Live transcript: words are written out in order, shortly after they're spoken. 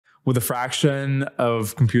will the fraction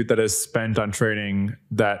of compute that is spent on training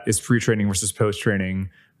that is pre-training versus post-training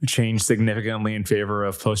change significantly in favor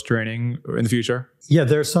of post-training in the future? Yeah,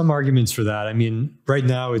 there are some arguments for that. I mean, right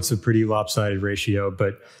now it's a pretty lopsided ratio,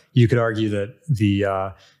 but you could argue that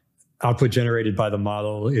the output generated by the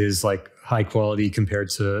model is like high quality compared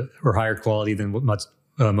to, or higher quality than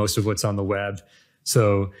most of what's on the web.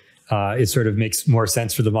 So it sort of makes more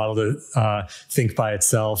sense for the model to think by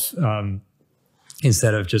itself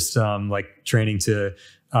instead of just like training to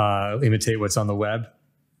imitate what's on the web.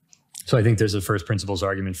 So I think there's a first principles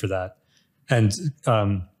argument for that. And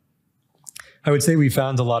I would say we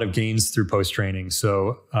found a lot of gains through post-training.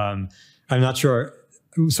 So I'm not sure.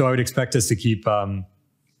 So I would expect us to keep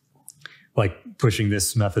like pushing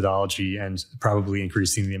this methodology and probably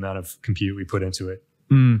increasing the amount of compute we put into it.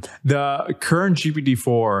 The current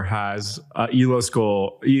GPT-4 has an ELO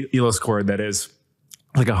score that is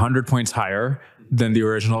like 100 points higher than the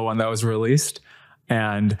original one that was released.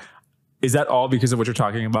 And is that all because of what you're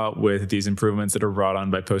talking about with these improvements that are brought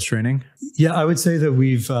on by post-training? Yeah, I would say that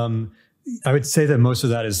I would say that most of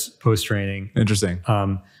that is post-training. Interesting.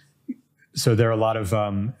 So there are a lot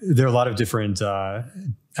of different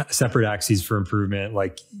separate axes for improvement.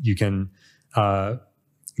 Like you can, so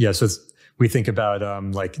we think about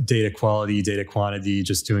like data quality, data quantity,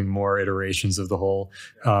 just doing more iterations of the whole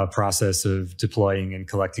process of deploying and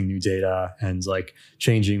collecting new data, and like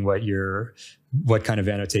changing what kind of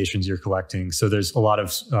annotations you're collecting. So there's a lot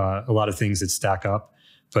of things that stack up,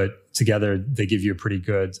 but together they give you a pretty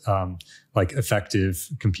good like effective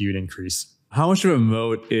compute increase. How much of a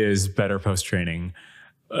moat is better post-training?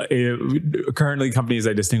 Currently, companies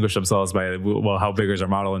that distinguish themselves by, well, how big is our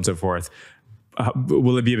model and so forth.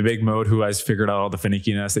 Will it be a big moat who has figured out all the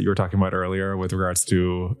finickiness that you were talking about earlier with regards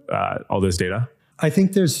to all this data? I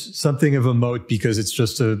think there's something of a moat because it's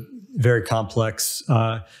just a very complex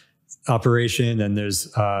operation, and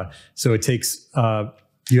there's so it takes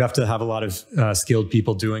you have to have a lot of skilled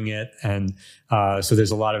people doing it, and so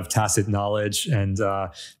there's a lot of tacit knowledge, and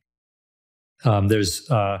there's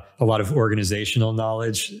a lot of organizational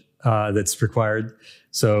knowledge that's required.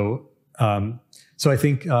 So I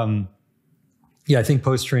think I think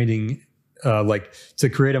post-training, like to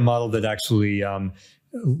create a model that actually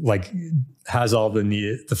like has all the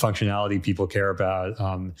functionality people care about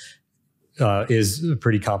is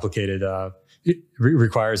pretty complicated. It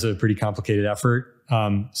requires a pretty complicated effort.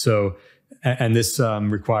 This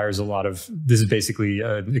requires this is basically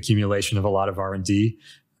an accumulation of a lot of R&D.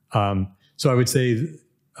 So I would say,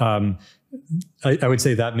 I would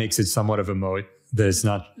say that makes it somewhat of a moat, that it's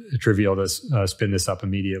not trivial to spin this up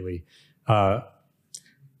immediately.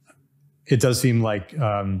 It does seem like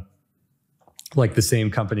the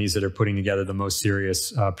same companies that are putting together the most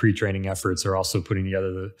serious pre-training efforts are also putting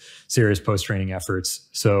together the serious post-training efforts.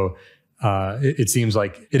 So it seems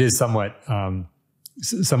like it is somewhat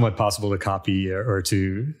possible to copy or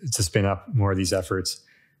to spin up more of these efforts.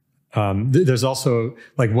 There's also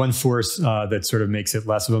like one force that sort of makes it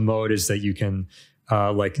less of a moat is that you can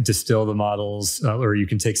like distill the models, or you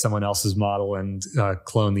can take someone else's model and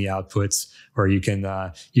clone the outputs, or you can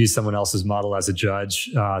use someone else's model as a judge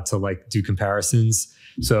to like do comparisons.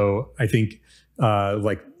 So I think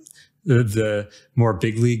like the more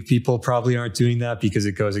big league people probably aren't doing that because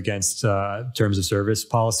it goes against terms of service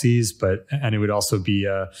policies, and it would also be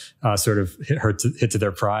sort of hit to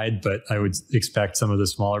their pride. But I would expect some of the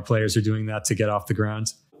smaller players are doing that to get off the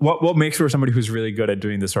ground. What makes for somebody who's really good at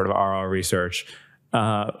doing this sort of RL research?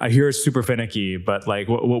 I hear it's super finicky, but like,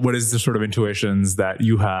 what is the sort of intuitions that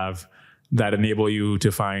you have that enable you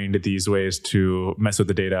to find these ways to mess with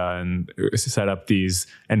the data and set up these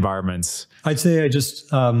environments? I'd say I just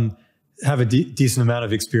have a decent amount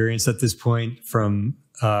of experience at this point from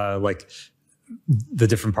like the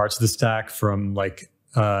different parts of the stack, from like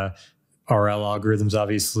RL algorithms,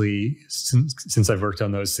 obviously, since I've worked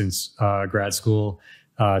on those since grad school,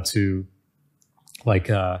 to like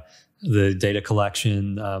the data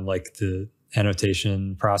collection, like the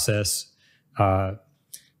annotation process,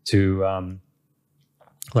 to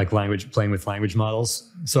like playing with language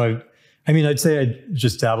models. So I'd say I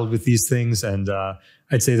just dabbled with these things, and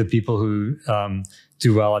I'd say the people who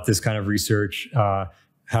do well at this kind of research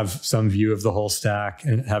have some view of the whole stack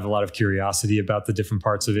and have a lot of curiosity about the different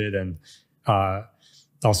parts of it, and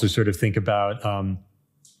also sort of think about,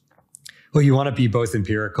 well, you want to be both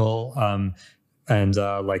empirical and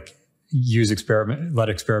like let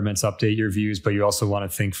experiments update your views, but you also want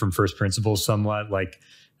to think from first principles somewhat, like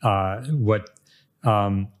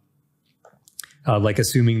like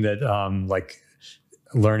assuming that like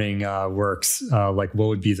learning works, like what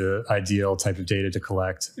would be the ideal type of data to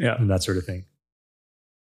collect, and that sort of thing.